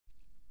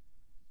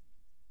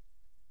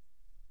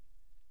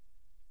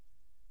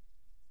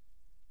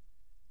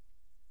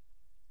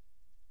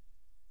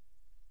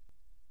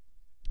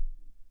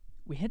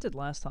We hinted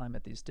last time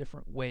at these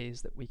different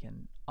ways that we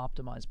can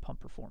optimize pump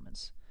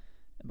performance.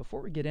 And before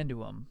we get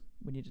into them,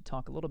 we need to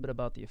talk a little bit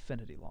about the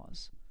affinity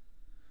laws.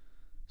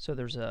 So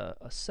there's a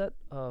set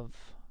of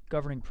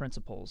governing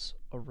principles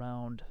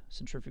around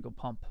centrifugal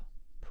pump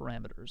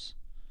parameters.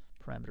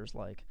 Parameters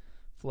like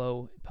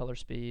flow, impeller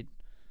speed,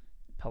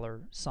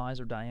 impeller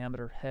size or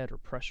diameter, head or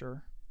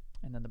pressure,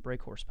 and then the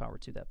brake horsepower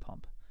to that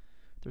pump.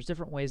 There's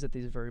different ways that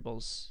these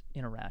variables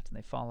interact, and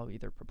they follow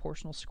either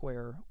proportional,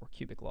 square, or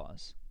cubic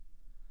laws.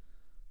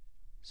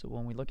 So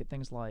when we look at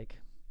things like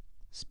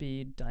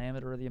speed,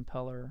 diameter of the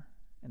impeller,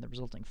 and the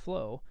resulting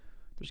flow,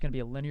 there's going to be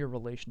a linear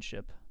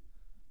relationship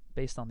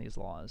based on these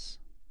laws,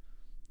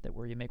 that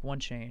where you make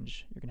one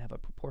change, you're going to have a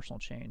proportional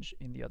change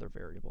in the other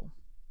variable.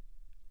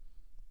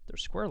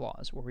 There's square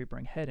laws where we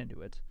bring head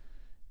into it,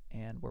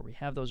 and where we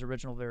have those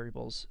original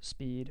variables,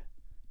 speed,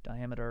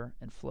 diameter,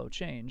 and flow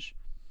change,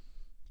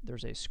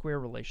 there's a square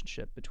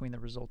relationship between the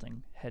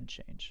resulting head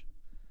change.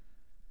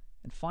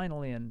 And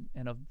finally, and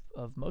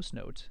of most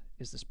note,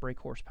 is this brake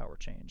horsepower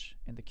change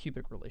and the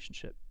cubic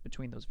relationship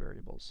between those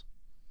variables.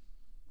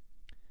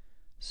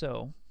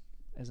 So,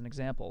 as an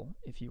example,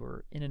 if you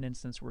were in an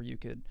instance where you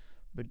could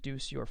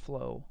reduce your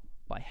flow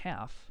by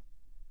half,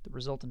 the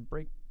resultant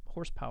brake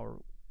horsepower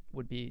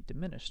would be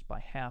diminished by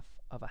half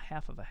of a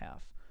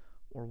half,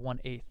 or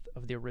 1/8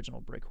 of the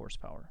original brake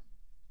horsepower.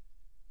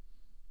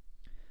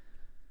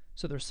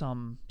 So there's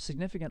some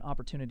significant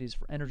opportunities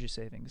for energy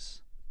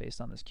savings based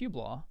on this cube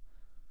law.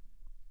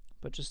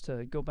 But just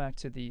to go back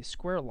to the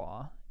square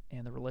law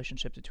and the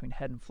relationship between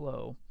head and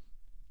flow,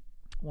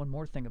 one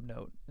more thing of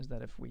note is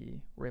that if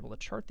we were able to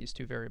chart these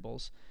two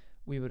variables,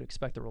 we would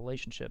expect the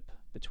relationship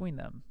between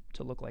them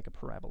to look like a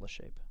parabola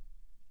shape.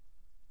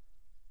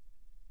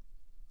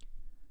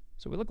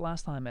 So we looked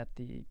last time at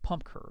the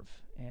pump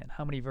curve and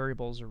how many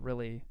variables are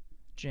really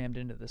jammed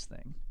into this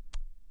thing.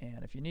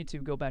 And if you need to,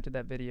 go back to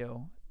that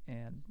video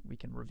and we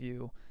can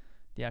review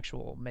the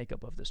actual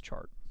makeup of this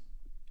chart.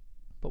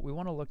 But we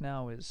want to look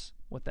now is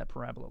what that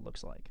parabola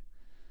looks like.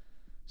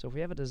 So if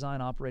we have a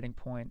design operating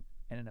point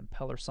and an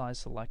impeller size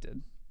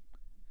selected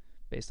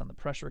based on the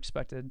pressure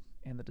expected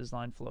and the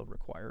design flow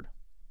required,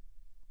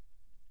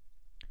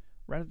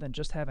 rather than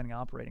just having an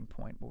operating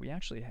point, what we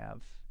actually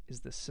have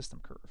is this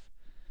system curve.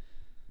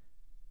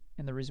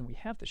 And the reason we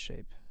have this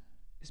shape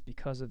is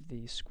because of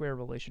the square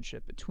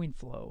relationship between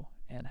flow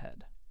and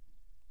head.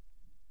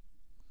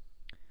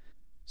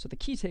 So the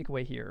key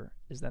takeaway here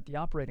is that the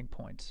operating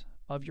point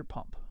of your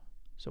pump,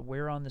 so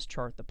where on this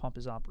chart the pump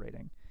is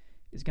operating,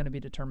 is going to be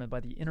determined by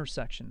the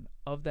intersection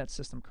of that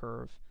system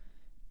curve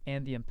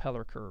and the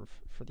impeller curve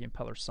for the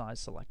impeller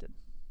size selected.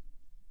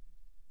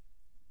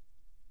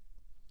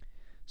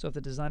 So if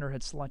the designer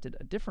had selected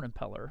a different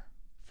impeller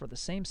for the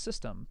same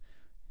system,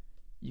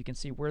 you can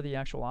see where the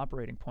actual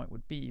operating point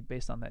would be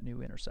based on that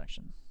new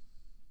intersection.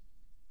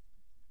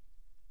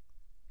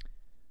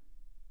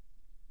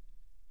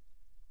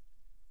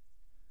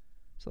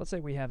 So let's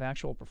say we have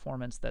actual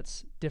performance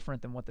that's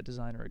different than what the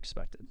designer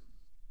expected.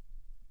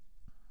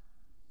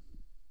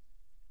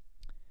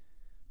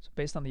 So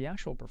based on the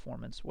actual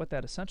performance, what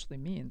that essentially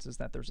means is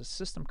that there's a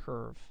system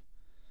curve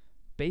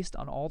based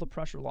on all the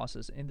pressure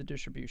losses in the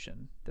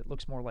distribution that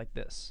looks more like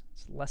this.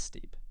 It's less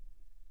steep.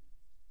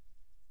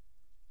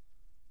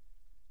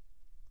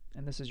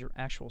 And this is your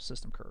actual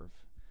system curve.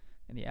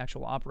 And the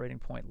actual operating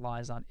point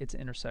lies on its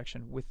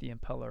intersection with the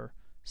impeller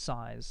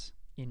size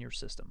in your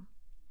system.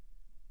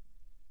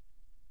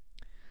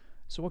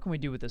 So what can we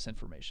do with this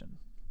information?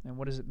 And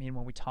what does it mean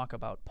when we talk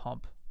about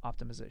pump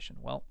optimization?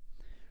 Well,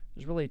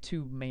 there's really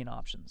two main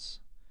options.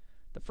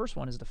 The first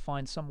one is to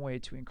find some way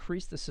to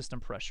increase the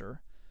system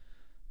pressure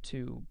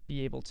to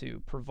be able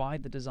to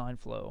provide the design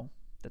flow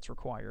that's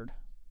required.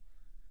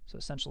 So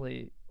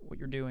essentially what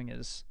you're doing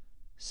is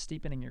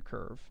steepening your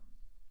curve.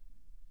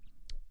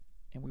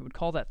 And we would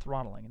call that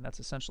throttling, and that's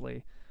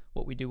essentially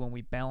what we do when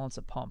we balance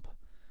a pump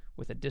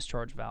with a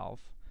discharge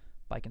valve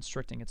by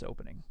constricting its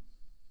opening.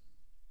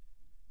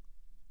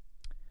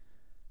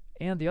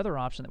 And the other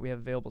option that we have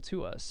available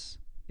to us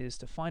is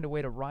to find a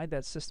way to ride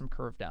that system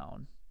curve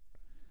down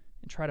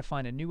and try to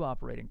find a new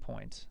operating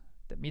point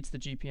that meets the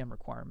GPM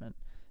requirement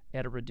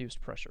at a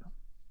reduced pressure.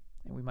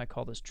 And we might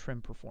call this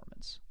trim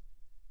performance.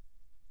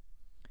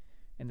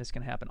 And this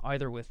can happen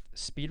either with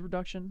speed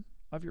reduction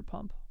of your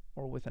pump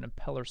or with an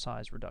impeller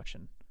size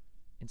reduction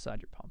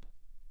inside your pump.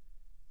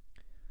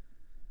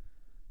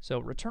 So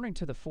returning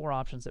to the four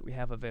options that we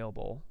have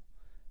available,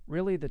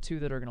 really the two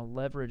that are going to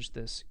leverage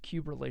this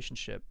cube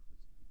relationship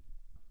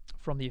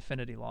from the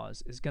affinity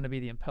laws is going to be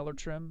the impeller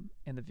trim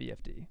and the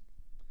VFD.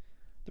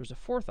 There's a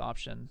fourth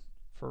option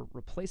for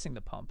replacing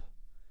the pump,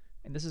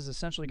 and this is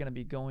essentially going to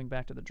be going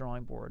back to the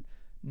drawing board,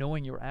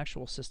 knowing your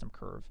actual system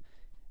curve,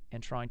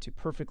 and trying to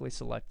perfectly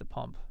select the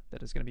pump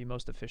that is going to be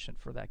most efficient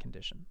for that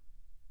condition.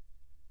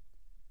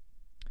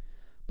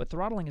 But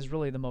throttling is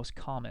really the most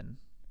common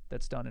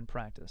that's done in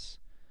practice.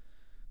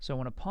 So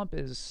when a pump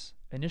is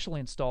initially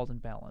installed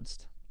and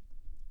balanced,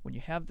 when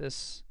you have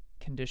this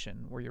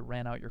condition where you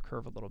ran out your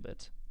curve a little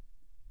bit,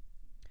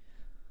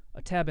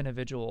 a tab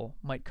individual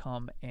might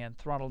come and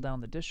throttle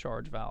down the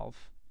discharge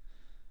valve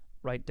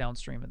right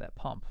downstream of that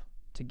pump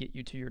to get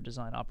you to your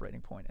design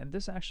operating point. And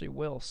this actually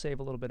will save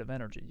a little bit of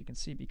energy. You can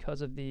see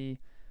because of the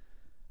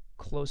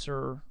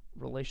closer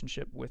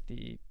relationship with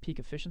the peak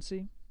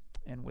efficiency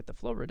and with the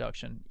flow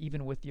reduction,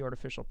 even with the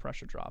artificial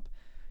pressure drop,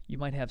 you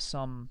might have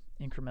some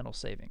incremental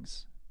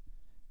savings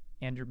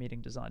and you're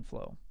meeting design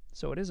flow.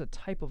 So it is a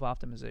type of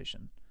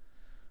optimization,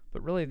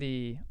 but really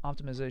the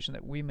optimization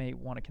that we may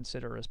want to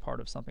consider as part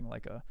of something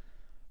like a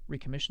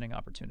recommissioning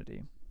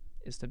opportunity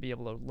is to be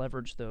able to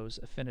leverage those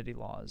affinity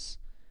laws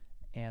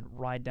and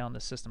ride down the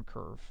system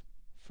curve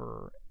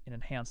for an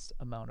enhanced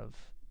amount of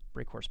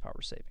brake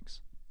horsepower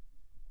savings.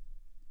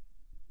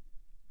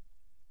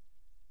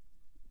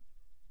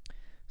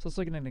 So let's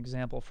look at an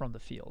example from the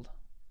field.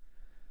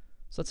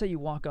 So let's say you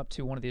walk up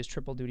to one of these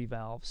triple duty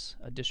valves,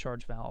 a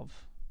discharge valve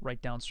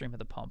right downstream of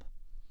the pump,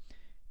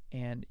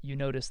 and you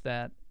notice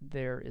that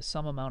there is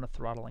some amount of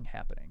throttling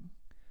happening,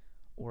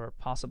 or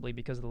possibly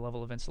because of the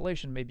level of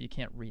insulation, maybe you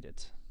can't read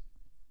it.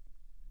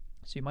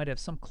 So you might have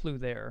some clue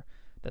there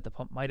that the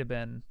pump might have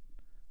been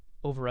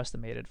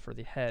overestimated for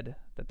the head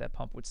that that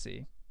pump would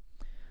see.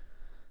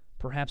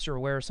 Perhaps you're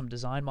aware of some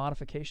design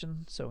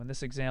modification. So in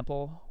this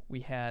example,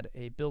 we had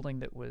a building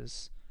that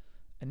was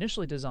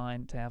initially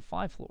designed to have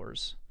 5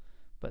 floors,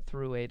 but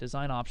through a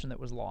design option that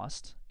was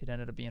lost, it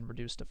ended up being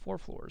reduced to 4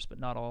 floors, but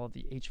not all of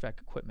the HVAC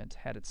equipment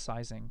had its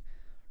sizing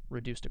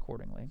reduced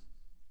accordingly.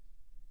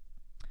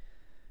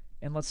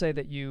 And let's say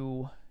that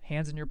you,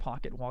 hands in your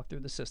pocket, walked through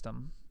the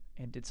system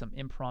and did some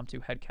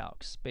impromptu head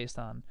calcs based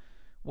on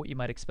what you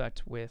might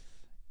expect with,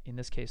 in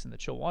this case in the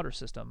chill water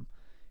system,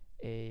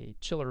 a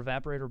chiller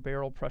evaporator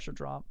barrel pressure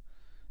drop,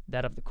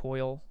 that of the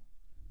coil,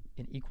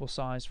 an equal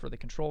size for the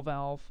control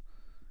valve,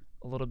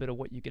 a little bit of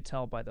what you could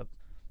tell by the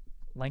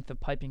length of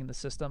piping in the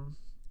system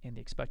and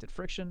the expected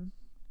friction,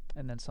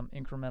 and then some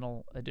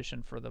incremental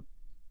addition for the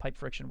pipe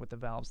friction with the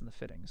valves and the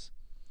fittings.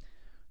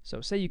 So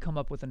say you come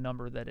up with a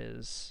number that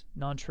is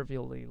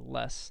non-trivially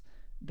less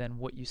than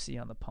what you see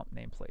on the pump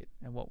nameplate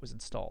and what was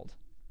installed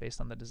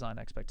based on the design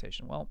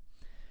expectation. Well,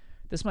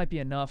 this might be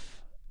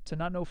enough to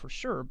not know for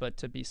sure, but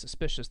to be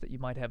suspicious that you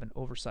might have an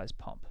oversized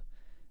pump,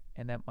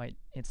 and that might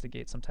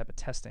instigate some type of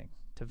testing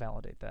to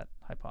validate that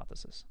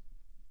hypothesis.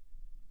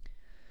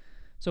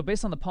 So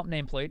based on the pump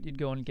nameplate, you'd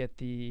go and get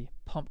the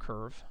pump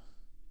curve,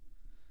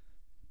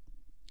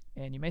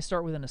 and you may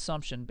start with an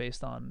assumption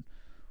based on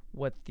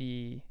what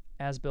the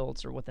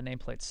as-built or what the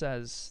nameplate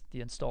says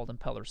the installed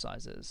impeller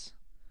size is.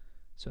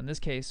 So in this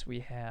case, we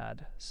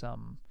had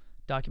some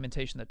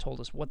documentation that told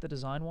us what the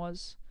design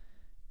was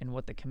and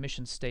what the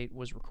commission state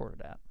was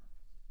recorded at.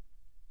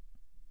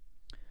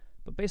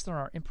 But based on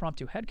our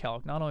impromptu head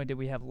calc, not only did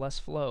we have less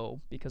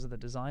flow because of the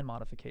design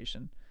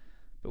modification,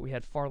 but we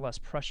had far less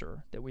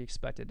pressure that we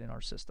expected in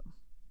our system.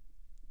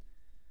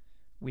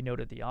 We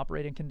noted the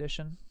operating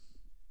condition.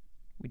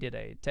 We did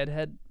a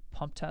deadhead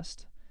pump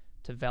test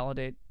to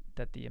validate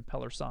that the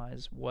impeller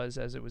size was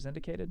as it was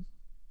indicated.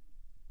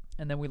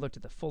 And then we looked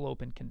at the full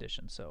open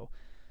condition, so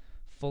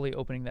fully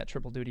opening that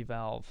triple duty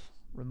valve,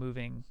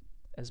 removing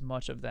as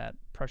much of that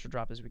pressure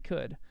drop as we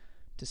could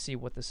to see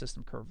what the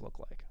system curve looked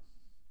like.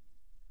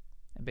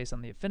 And based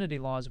on the affinity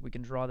laws, we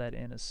can draw that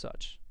in as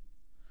such.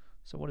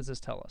 So what does this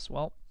tell us?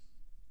 Well,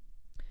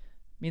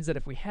 it means that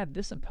if we had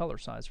this impeller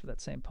size for that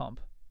same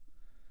pump,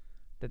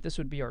 that this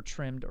would be our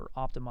trimmed or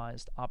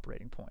optimized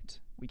operating point.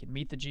 We can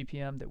meet the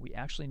GPM that we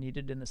actually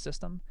needed in the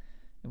system,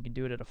 and we can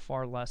do it at a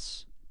far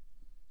less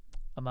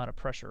amount of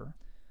pressure.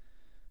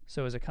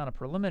 So as a kind of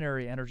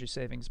preliminary energy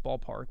savings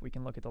ballpark, we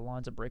can look at the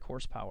lines of brake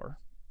horsepower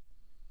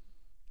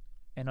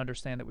and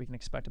understand that we can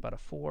expect about a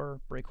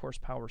 4 brake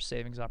horsepower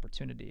savings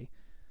opportunity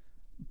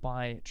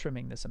by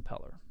trimming this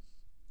impeller.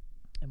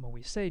 And when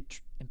we say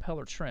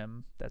impeller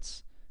trim,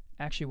 that's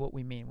actually what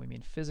we mean. We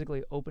mean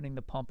physically opening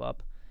the pump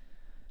up,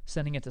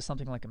 sending it to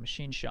something like a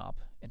machine shop,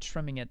 and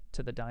trimming it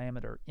to the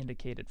diameter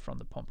indicated from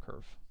the pump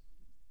curve.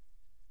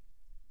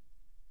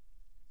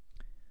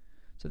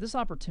 So this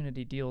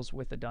opportunity deals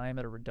with the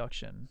diameter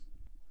reduction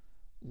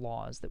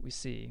laws that we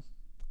see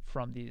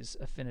from these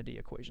affinity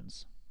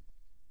equations.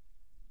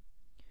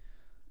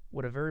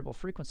 What a variable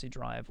frequency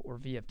drive, or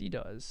VFD,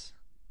 does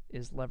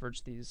is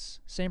leverage these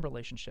same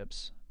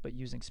relationships but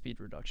using speed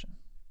reduction.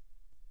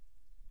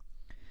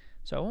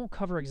 So I won't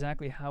cover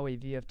exactly how a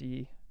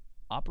VFD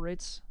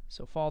operates,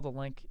 so follow the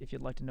link if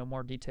you'd like to know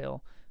more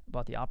detail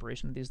about the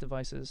operation of these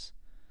devices.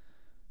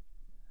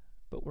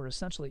 But we're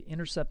essentially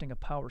intercepting a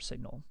power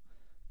signal,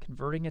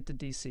 converting it to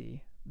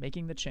DC,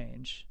 making the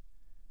change,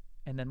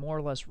 and then more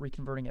or less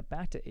reconverting it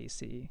back to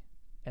AC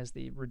as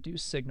the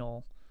reduced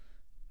signal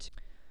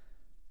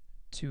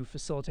to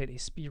facilitate a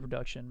speed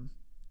reduction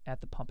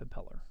at the pump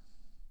impeller.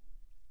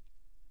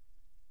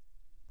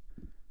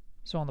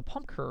 So on the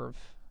pump curve,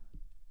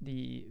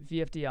 the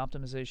VFD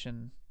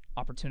optimization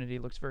opportunity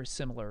looks very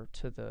similar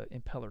to the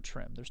impeller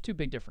trim. There's 2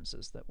 big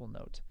differences that we'll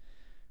note.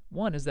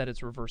 One is that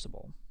it's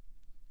reversible,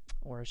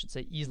 or I should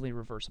say easily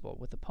reversible.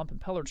 With the pump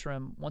impeller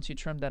trim, once you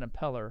trim that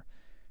impeller,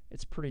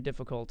 it's pretty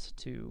difficult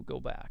to go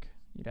back.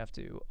 You'd have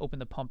to open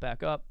the pump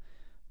back up,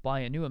 buy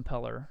a new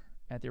impeller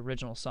at the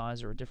original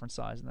size or a different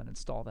size, and then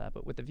install that.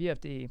 But with the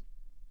VFD, you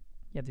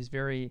have these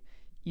very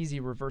easy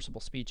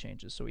reversible speed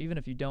changes. So even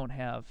if you don't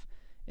have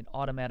an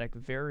automatic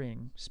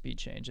varying speed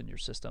change in your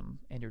system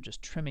and you're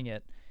just trimming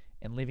it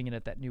and leaving it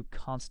at that new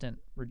constant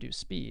reduced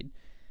speed,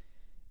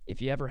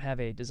 if you ever have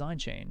a design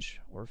change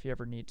or if you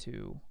ever need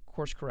to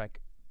course correct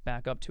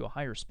back up to a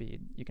higher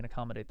speed, you can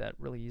accommodate that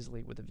really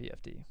easily with the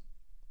VFD.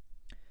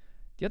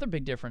 The other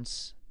big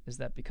difference is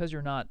that because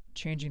you're not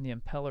changing the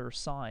impeller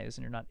size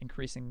and you're not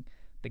increasing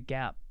the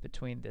gap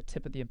between the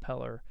tip of the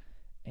impeller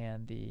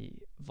and the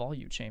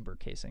volute chamber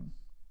casing,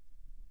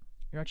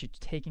 you're actually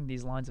taking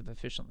these lines of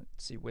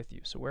efficiency with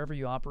you. So wherever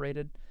you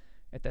operated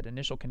at that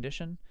initial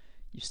condition,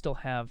 you still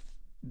have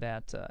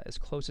that as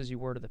close as you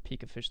were to the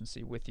peak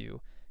efficiency with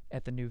you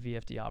at the new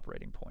VFD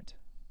operating point.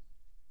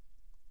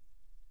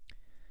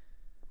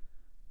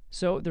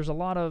 So there's a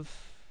lot of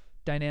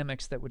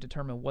dynamics that would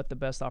determine what the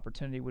best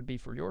opportunity would be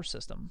for your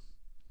system.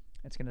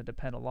 It's going to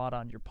depend a lot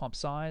on your pump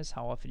size,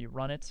 how often you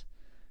run it,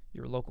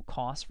 your local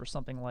costs for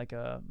something like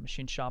a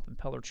machine shop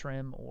impeller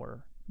trim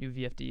or new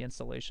VFD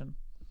installation.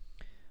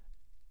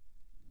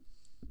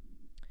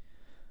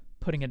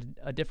 Putting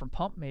a different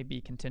pump may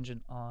be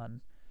contingent on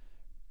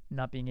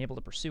not being able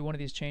to pursue one of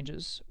these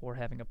changes or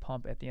having a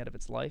pump at the end of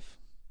its life.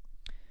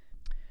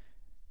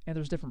 And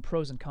there's different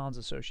pros and cons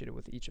associated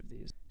with each of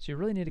these. So you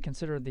really need to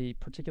consider the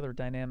particular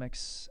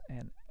dynamics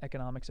and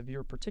economics of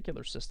your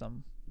particular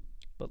system,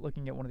 but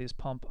looking at one of these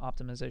pump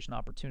optimization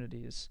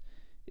opportunities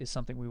is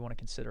something we want to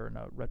consider in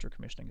a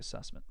retro-commissioning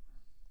assessment.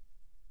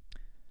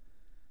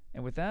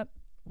 And with that,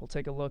 we'll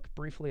take a look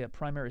briefly at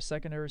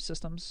primary-secondary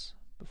systems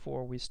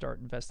before we start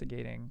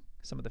investigating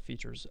some of the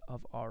features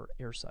of our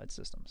airside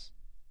systems.